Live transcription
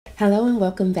Hello and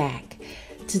welcome back.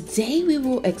 Today we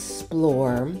will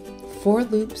explore for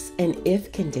loops and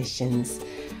if conditions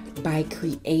by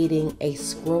creating a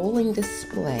scrolling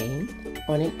display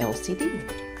on an LCD.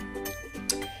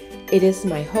 It is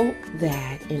my hope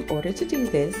that in order to do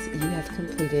this, you have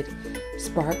completed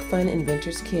SparkFun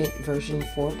Inventor's Kit version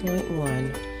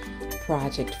 4.1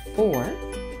 Project 4,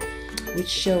 which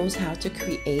shows how to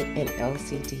create an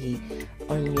LCD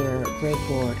on your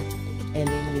breadboard and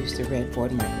then use the breadboard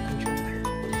microcontroller.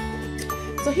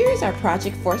 So here's our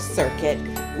Project 4 circuit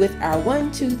with our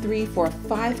 1, 2, 3, 4,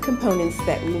 5 components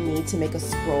that we need to make a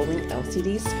scrolling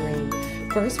LCD screen.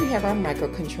 First, we have our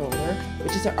microcontroller,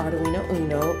 which is an Arduino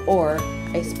Uno or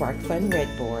a SparkFun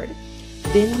breadboard.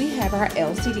 Then we have our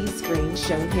LCD screen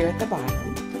shown here at the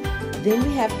bottom. Then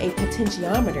we have a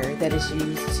potentiometer that is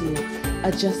used to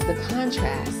adjust the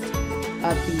contrast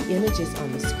of the images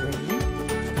on the screen.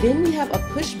 Then we have a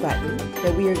push button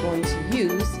that we are going to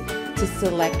use to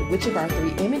select which of our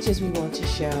 3 images we want to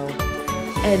show.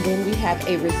 And then we have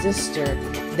a resistor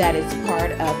that is part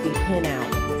of the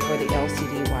pinout for the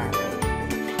LCD wireless